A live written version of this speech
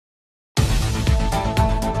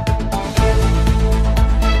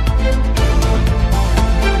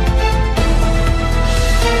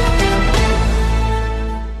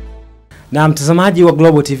Na mtazamaji wa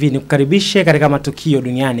Global TV, nikukaribishe katika Matukio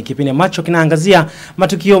Duniani, kipindi ambacho kinaangazia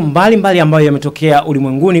matukio mbalimbali ambayo yametokea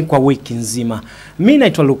ulimwenguni kwa wiki nzima. Mimi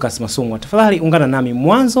naitwa Lucas Masumwa. Tafadhali ungana nami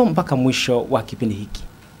mwanzo mpaka mwisho wa kipindi hiki.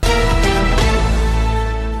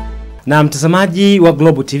 Na mtazamaji wa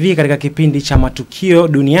Global TV katika kipindi cha Matukio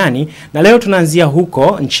Duniani, na leo tunaanzia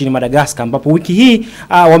huko nchini Madagascar ambapo wiki hii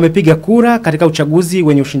wamepiga kura katika uchaguzi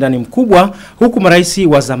wenye ushindani mkubwa, huku marais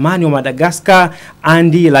wa zamani wa Madagascar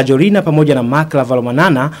RAJAOELINA pamoja na Marc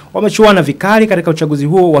Ravalomanana wamechuana vikali katika uchaguzi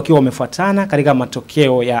huo wakiwa wamefuatana katika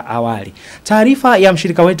matokeo ya awali. Taarifa ya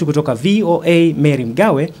mshirika wetu kutoka VOA Mary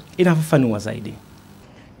Mgawe inafafanua zaidi.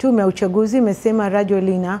 Tume ya uchaguzi imesema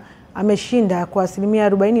RAJAOELINA ameshinda kwa asilimia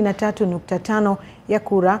 43.5 ya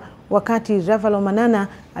kura, wakati Ravalomanana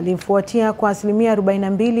alimfuatia kwa asilimia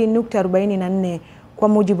 42.44 kwa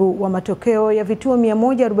mujibu wa matokeo ya vituo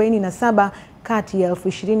 147 kati ya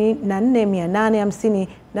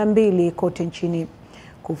 24,852 kote nchini.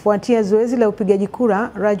 Kufuatia zoezi la upigaji kura,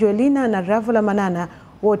 RAJAOELINA na Ravalomanana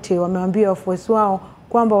wote wamewaambia wafuasi wao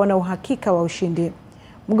kwamba wana uhakika wa ushindi.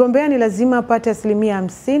 Mgombea ni lazima apate asilimia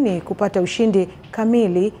 50 kupata ushindi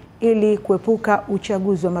kamili ili kuepuka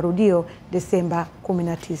uchaguzi wa marudio Desemba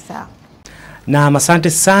 19. Na asante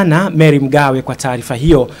sana Mary Mgawe kwa taarifa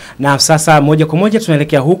hiyo. Na sasa moja kwa moja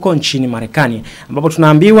tunaelekea huko nchini Marekani ambapo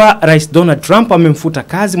tunaambiwa Rais Donald Trump amemfuta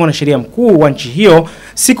kazi mwanasheria mkuu wa nchi hiyo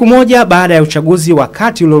siku moja baada ya uchaguzi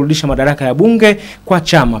wakati uliorudisha madaraka ya bunge kwa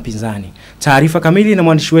chama pinzani. Taarifa kamili na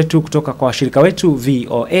mwandishi wetu kutoka kwa washirika wetu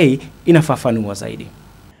VOA inafafanua zaidi.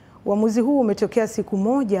 Uamuzi huu umetokea siku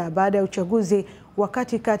moja baada ya uchaguzi wa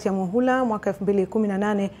katikati ya muhula mwaka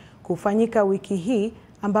 2018 kufanyika wiki hii,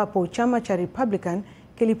 ambapo chama cha Republican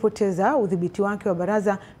kilipoteza udhibiti wake wa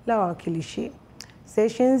baraza la wawakilishi.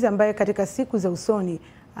 Sessions, ambaye katika siku za usoni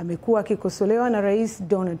amekuwa akikosolewa na Rais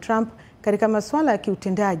Donald Trump katika masuala ya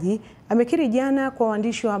kiutendaji, amekiri jana kwa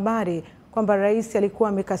waandishi wa habari kwamba rais alikuwa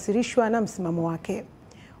amekasirishwa na msimamo wake.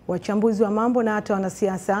 Wachambuzi wa mambo na hata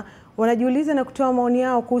wanasiasa wanajiuliza na kutoa maoni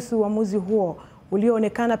yao kuhusu uamuzi huo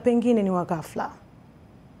ulioonekana pengine ni wa ghafla.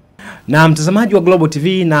 Na mtazamaji wa Global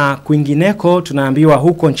TV na kwingineko, tunaambiwa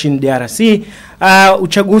huko nchini DRC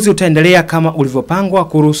uchaguzi utaendelea kama ulivyopangwa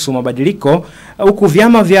kuruhusu mabadiliko, huku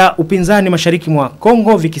vyama vya upinzani mashariki mwa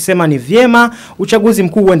Kongo vikisema ni vyema uchaguzi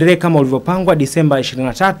mkuu uendelee kama ulivyopangwa Disemba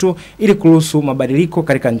 23 ili kuruhusu mabadiliko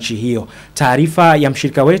katika nchi hiyo. Taarifa ya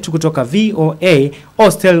mshirika wetu kutoka VOA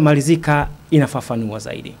Hostel Malizika inafafanua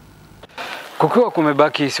zaidi. Kukiwa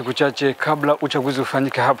kumebaki siku chache kabla uchaguzi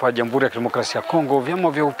ufanyike hapa Jamhuri ya Kidemokrasia ya Kongo,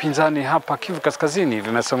 vyama vya upinzani hapa Kivu Kaskazini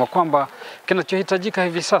vimesema kwamba kinachohitajika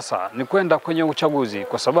hivi sasa ni kwenda kwenye uchaguzi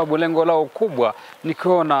kwa sababu lengo lao kubwa ni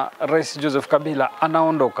kuona Rais Joseph Kabila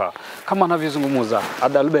anaondoka, kama anavyozungumza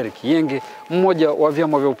Adalbert Kiyenge, mmoja wa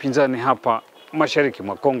vyama vya upinzani hapa mashariki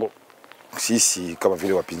mwa Kongo. Sisi kama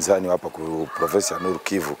vile wapinzani hapa ku province ya Nord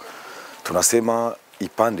Kivu tunasema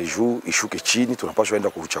ipande juu ishuke chini, tunapaswa enda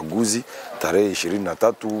kwa uchaguzi tarehe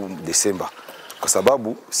 23 Desemba, kwa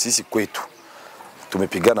sababu sisi kwetu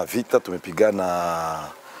tumepigana vita, tumepigana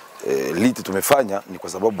liti tumefanya ni kwa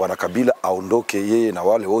sababu bwana Kabila aondoke yeye na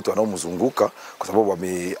wale wote wanaomzunguka, kwa sababu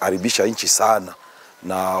wameharibisha nchi sana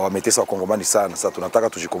na wametesa wakongomani sana. Sasa tunataka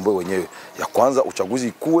tujikomboe wenyewe. Ya kwanza uchaguzi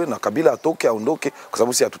ikue na Kabila atoke, aondoke, kwa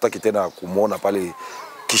sababu sisi hatutaki tena kumuona pale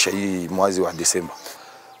kisha hii mwezi wa Desemba.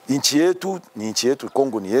 Nchi yetu ni nchi yetu,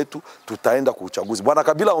 Kongo ni yetu, tutaenda kwa uchaguzi. Bwana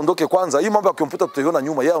Kabila aondoke kwanza. Hii mambo ya kumfuta tutaiona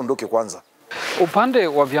nyuma, yeye aondoke kwanza. Upande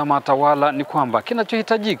wa vyama tawala ni kwamba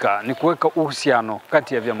kinachohitajika ni kuweka uhusiano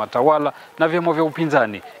kati ya vyama tawala na vyama vya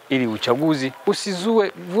upinzani ili uchaguzi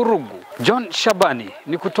usizue vurugu. John Shabani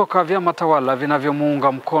ni kutoka vyama tawala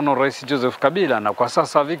vinavyomuunga mkono Rais Joseph Kabila na kwa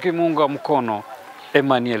sasa vikimuunga mkono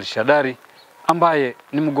Emmanuel Shadari ambaye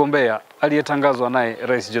ni mgombea aliyetangazwa naye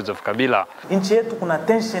Rais Joseph Kabila. Nchi yetu kuna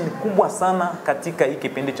tension kubwa sana katika hii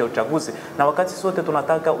kipindi cha uchaguzi, na wakati sote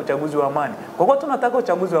tunataka uchaguzi wa amani. Kwa kuwa tunataka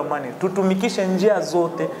uchaguzi wa amani, tutumikishe njia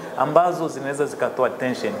zote ambazo zinaweza zikatoa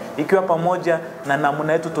tension, ikiwa pamoja na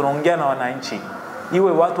namna yetu tunaongea na wananchi.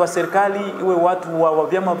 Iwe watu wa serikali, iwe watu wa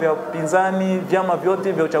vyama vya upinzani, vyama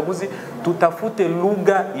vyote vya uchaguzi, tutafute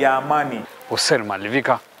lugha ya amani. Hussein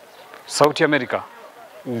Malivika, Sauti ya Amerika,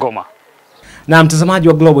 Goma. Na mtazamaji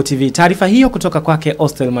wa Global TV, taarifa hiyo kutoka kwake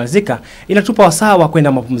Hostel Malizika inatupa wasaa wa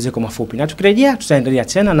kwenda mapumziko mafupi, na tukirejea tutaendelea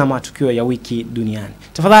tena na matukio ya wiki duniani.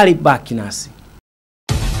 Tafadhali baki nasi.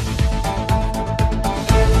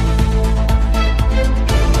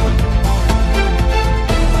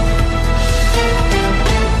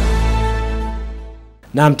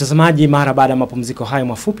 Na mtazamaji, mara baada ya mapumziko hayo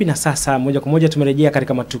mafupi, na sasa moja kwa moja tumerejea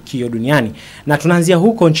katika matukio duniani, na tunaanzia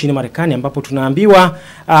huko nchini Marekani ambapo tunaambiwa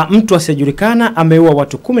mtu asiyejulikana ameua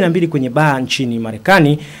watu 12 kwenye baa nchini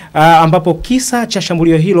Marekani, ambapo kisa cha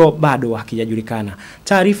shambulio hilo bado hakijajulikana.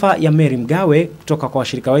 Taarifa ya Mary Mgawe kutoka kwa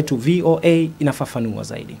washirika wetu VOA inafafanua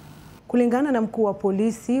zaidi. Kulingana na mkuu wa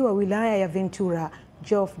polisi wa wilaya ya Ventura,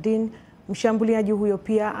 Geoff Dean, mshambuliaji huyo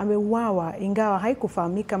pia ameuawa, ingawa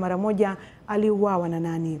haikufahamika mara moja aliuawa na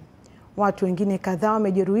nani. Watu wengine kadhaa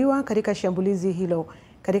wamejeruhiwa katika shambulizi hilo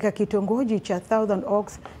katika kitongoji cha Thousand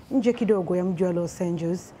Oaks nje kidogo ya mji wa Los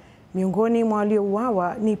Angeles. Miongoni mwa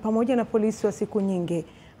waliouawa ni pamoja na polisi wa siku nyingi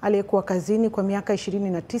aliyekuwa kazini kwa miaka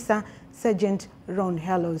 29, Sergeant Ron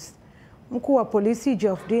Hellos. Mkuu wa polisi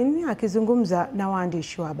Geoff Dean akizungumza na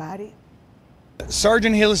waandishi wa habari.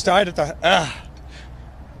 Sergeant Hellos died at the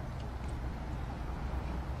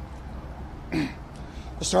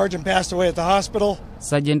The sergeant passed away at the hospital.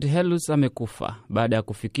 Sergeant Hellos amekufa baada ya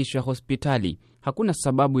kufikishwa hospitali. Hakuna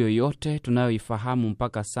sababu yoyote tunayoifahamu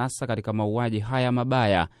mpaka sasa katika mauaji haya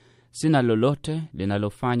mabaya. Sina lolote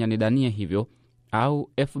linalofanya nidhanie hivyo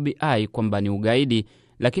au FBI kwamba ni ugaidi,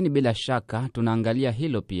 lakini bila shaka tunaangalia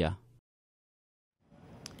hilo pia.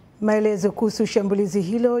 Maelezo kuhusu shambulizi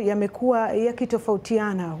hilo yamekuwa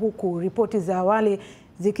yakitofautiana, huku ripoti za awali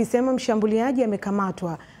zikisema mshambuliaji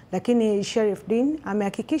amekamatwa, lakini Sheriff Dean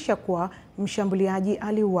amehakikisha kuwa mshambuliaji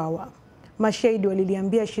aliuawa. Mashahidi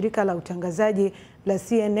waliliambia shirika la utangazaji la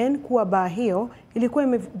CNN kuwa baa hiyo ilikuwa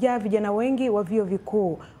imejaa vijana wengi wa vyuo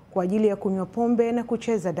vikuu kwa ajili ya kunywa pombe na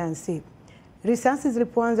kucheza dansi. Risasi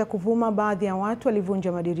zilipoanza kuvuma, baadhi ya watu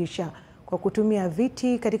walivunja madirisha kwa kutumia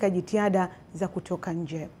viti katika jitihada za kutoka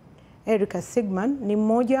nje. Erica Sigman ni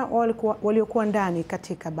mmoja waliokuwa ndani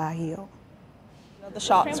katika baa hiyo. The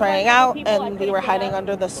shots rang out and we were hiding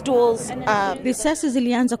under the stools. Risasi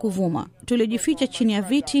zilianza kuvuma. Tulijificha chini ya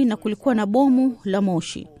viti na kulikuwa na bomu la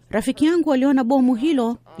moshi. Rafiki yangu aliona bomu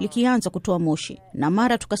hilo likianza kutoa moshi, na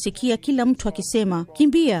mara tukasikia kila mtu akisema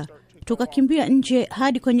kimbia. Tukakimbia nje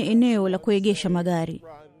hadi kwenye eneo la kuegesha magari.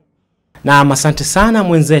 Na asante sana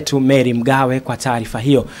mwenzetu Mary Mgawe kwa taarifa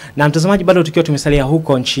hiyo. Na mtazamaji, bado tukiwa tumesalia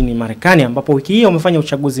huko nchini Marekani ambapo wiki hii wamefanya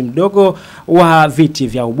uchaguzi mdogo wa viti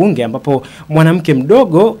vya ubunge, ambapo mwanamke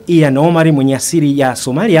mdogo Ian Omari mwenye asili ya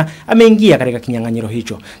Somalia ameingia katika kinyang'anyiro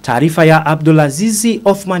hicho. Taarifa ya Abdulazizi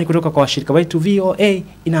Othman kutoka kwa washirika wetu VOA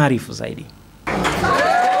inaarifu zaidi.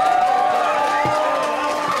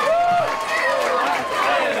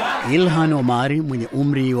 Ilhan Omari mwenye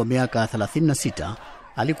umri wa miaka 36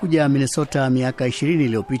 alikuja Minnesota miaka 20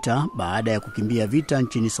 iliyopita baada ya kukimbia vita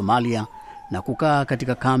nchini Somalia na kukaa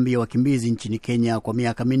katika kambi ya wakimbizi nchini Kenya kwa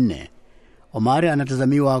miaka 4. Omari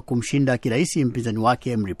anatazamiwa kumshinda kiraisi mpinzani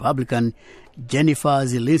wake Republican Jennifer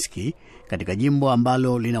Zielinski katika jimbo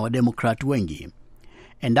ambalo lina wademokrat wengi.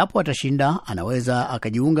 Endapo atashinda, anaweza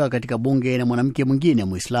akajiunga katika bunge na mwanamke mwingine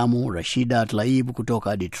Muislamu Rashida Tlaib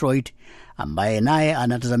kutoka Detroit, ambaye naye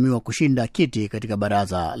anatazamiwa kushinda kiti katika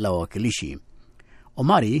baraza la wawakilishi.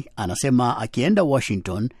 Omari anasema akienda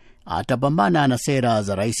Washington atapambana na sera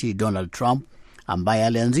za Rais Donald Trump, ambaye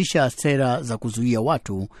alianzisha sera za kuzuia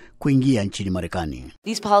watu kuingia nchini Marekani.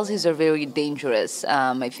 These policies are very dangerous.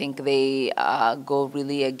 I think they go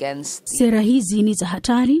really against Sera hizi ni za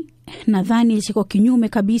hatari. Nadhani ziko kinyume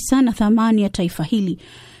kabisa na thamani ya taifa hili.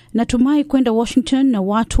 Natumai kwenda Washington na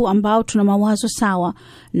watu ambao tuna mawazo sawa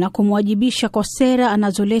na kumwajibisha kwa sera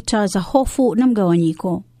anazoleta za hofu na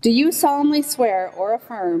mgawanyiko. Do you solemnly swear or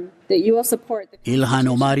affirm that you will support the Ilhan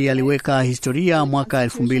Omari aliweka historia mwaka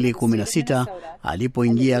 2016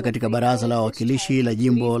 alipoingia katika baraza la wawakilishi la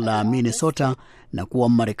jimbo la Minnesota na kuwa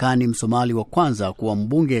Marekani Msomali wa kwanza kuwa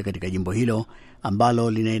mbunge katika jimbo hilo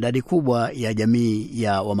ambalo lina idadi kubwa ya jamii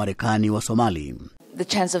ya Wamarekani wa Somali. the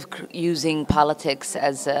chance of using politics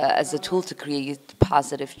as a tool to create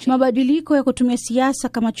positive change. Mabadiliko ya kutumia siasa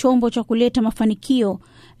kama chombo cha kuleta mafanikio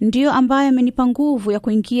ndio ambayo amenipa nguvu ya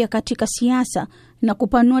kuingia katika siasa na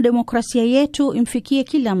kupanua demokrasia yetu imfikie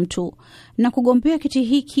kila mtu na kugombea kiti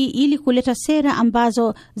hiki ili kuleta sera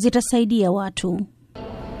ambazo zitasaidia watu.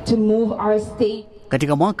 To move our state.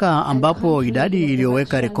 Katika mwaka ambapo idadi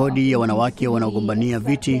iliyoweka rekodi ya wanawake wanaogombania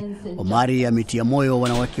viti, Omari ametia moyo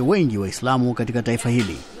wanawake wengi Waislamu katika taifa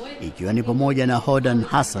hili, ikiwa ni pamoja na Hodan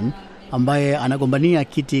Hassan ambaye anagombania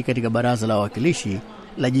kiti katika baraza la wawakilishi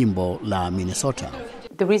la jimbo la Minnesota.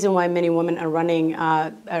 The reason why many women are running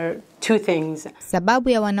are two things. Sababu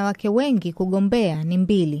ya wanawake wengi kugombea ni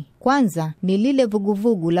mbili. Kwanza ni lile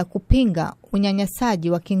vuguvugu la kupinga unyanyasaji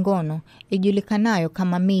wa kingono ijulikanayo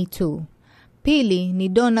kama Me Too. Pili ni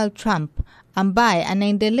Donald Trump ambaye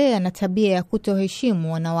anaendelea na tabia ya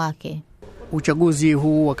kutoheshimu wanawake. Uchaguzi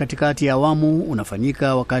huu wa katikati ya awamu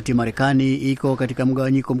unafanyika wakati Marekani iko katika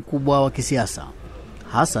mgawanyiko mkubwa wa kisiasa.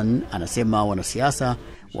 Hassan anasema wanasiasa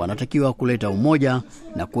wanatakiwa kuleta umoja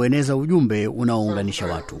na kueneza ujumbe unaounganisha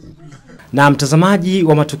watu. Na mtazamaji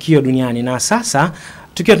wa Matukio Duniani, na sasa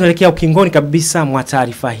tukiwa tunaelekea ukingoni kabisa mwa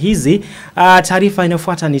taarifa hizi, taarifa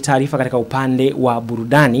inayofuata ni taarifa katika upande wa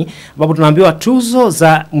burudani, ambapo tunaambiwa tuzo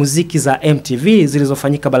za muziki za MTV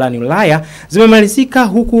zilizofanyika barani Ulaya zimemalizika,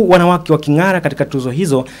 huku wanawake waking'ara katika tuzo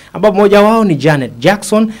hizo, ambapo mmoja wao ni Janet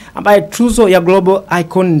Jackson ambaye tuzo ya Global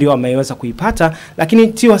Icon ndio ameweza kuipata, lakini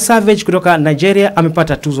Tiwa Savage kutoka Nigeria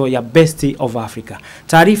amepata tuzo ya Best of Africa.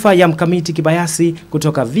 Taarifa ya Mkamiti Kibayasi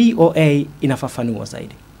kutoka VOA inafafanua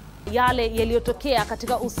zaidi. Yale yaliyotokea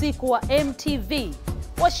katika usiku wa MTV,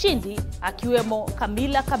 washindi akiwemo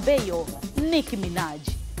Camila Cabello, Nicki Minaj,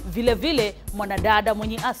 vile vile mwanadada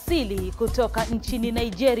mwenye asili kutoka nchini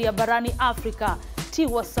Nigeria barani Afrika,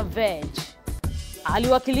 Tiwa Savage.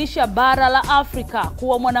 Aliwakilisha bara la Afrika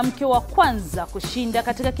kuwa mwanamke wa kwanza kushinda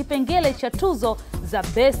katika kipengele cha tuzo za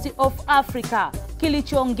Best of Africa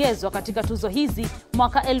kilichoongezwa katika tuzo hizi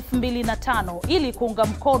mwaka 2005 ili kuunga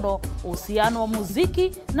mkono uhusiano wa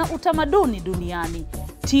muziki na utamaduni duniani.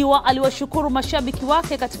 Tiwa aliwashukuru mashabiki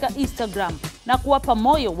wake katika Instagram na kuwapa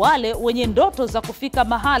moyo wale wenye ndoto za kufika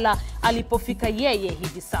mahala alipofika yeye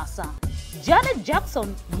hivi sasa. Janet Jackson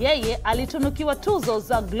yeye alitunukiwa tuzo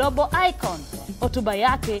za Global Icon. Hotuba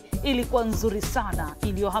yake ilikuwa nzuri sana,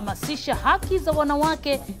 iliyohamasisha haki za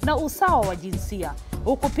wanawake na usawa wa jinsia,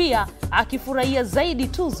 huku pia akifurahia zaidi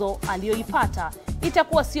tuzo aliyoipata.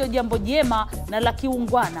 Itakuwa sio jambo jema na la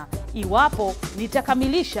kiungwana iwapo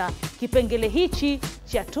nitakamilisha kipengele hichi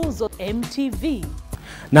cha tuzo MTV.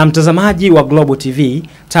 Na mtazamaji wa Global TV,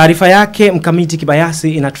 taarifa yake Mkamiti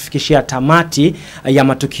Kibayasi inatufikishia tamati ya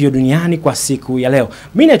Matukio Duniani kwa siku ya leo.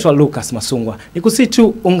 Mimi naitwa Lucas Masungwa.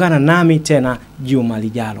 Nikusitu ungana nami tena juma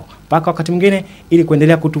lijalo. Mpaka wakati mwingine, ili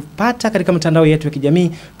kuendelea kutupata katika mitandao yetu ya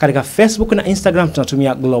kijamii, katika Facebook na Instagram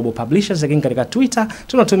tunatumia Global Publishers, lakini katika Twitter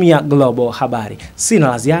tunatumia Global Habari. Sina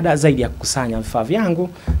la ziada zaidi ya kukusanya vifaa vyangu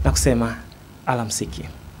na kusema alamsiki.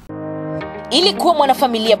 Ili kuwa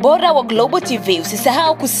mwanafamilia bora wa Global TV,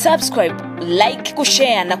 usisahau kusubscribe, like,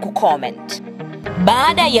 kushare na kucomment.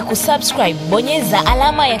 Baada ya kusubscribe, bonyeza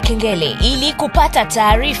alama ya kengele ili kupata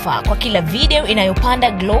taarifa kwa kila video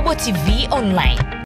inayopanda Global TV Online.